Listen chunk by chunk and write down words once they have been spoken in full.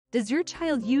Does your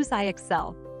child use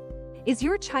IXL? Is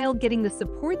your child getting the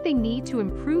support they need to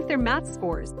improve their math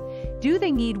scores? Do they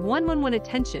need one-on-one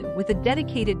attention with a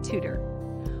dedicated tutor?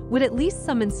 Would at least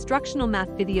some instructional math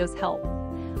videos help?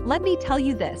 Let me tell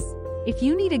you this, if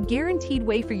you need a guaranteed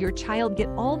way for your child get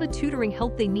all the tutoring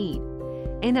help they need,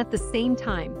 and at the same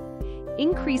time,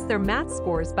 increase their math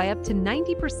scores by up to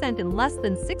 90% in less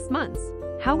than 6 months,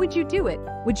 how would you do it?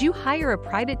 Would you hire a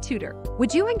private tutor?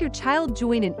 Would you have your child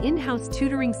join an in-house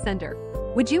tutoring center?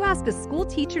 Would you ask a school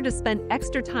teacher to spend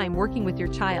extra time working with your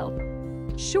child?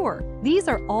 Sure, these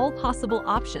are all possible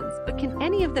options, but can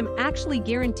any of them actually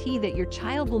guarantee that your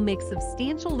child will make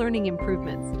substantial learning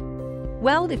improvements?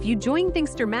 Well, if you join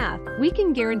Thinkster Math, we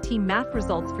can guarantee math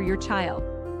results for your child.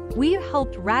 We have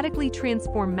helped radically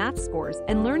transform math scores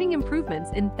and learning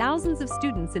improvements in thousands of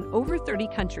students in over 30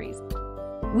 countries.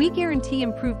 We guarantee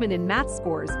improvement in math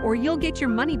scores or you'll get your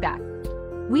money back.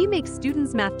 We make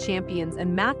students math champions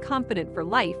and math confident for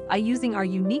life by using our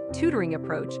unique tutoring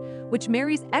approach, which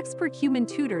marries expert human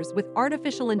tutors with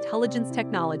artificial intelligence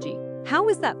technology. How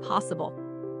is that possible?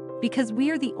 Because we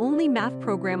are the only math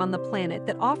program on the planet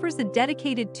that offers a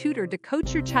dedicated tutor to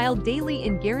coach your child daily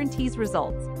and guarantees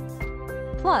results.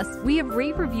 Plus, we have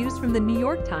rave reviews from the New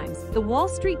York Times, the Wall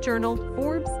Street Journal,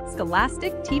 Forbes,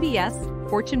 Scholastic, TBS,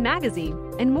 Fortune magazine,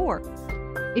 and more.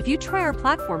 If you try our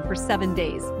platform for 7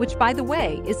 days, which by the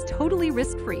way is totally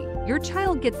risk-free, your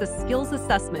child gets a skills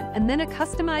assessment and then a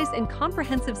customized and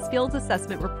comprehensive skills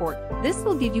assessment report. This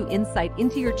will give you insight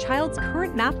into your child's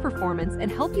current math performance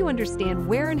and help you understand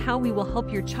where and how we will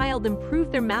help your child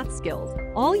improve their math skills.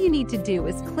 All you need to do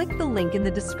is click the link in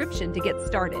the description to get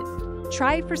started.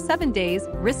 Try it for 7 days,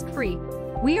 risk-free.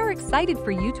 We are excited for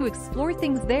you to explore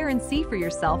things there and see for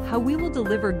yourself how we will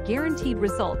deliver guaranteed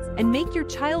results and make your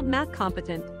child math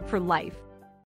competent for life.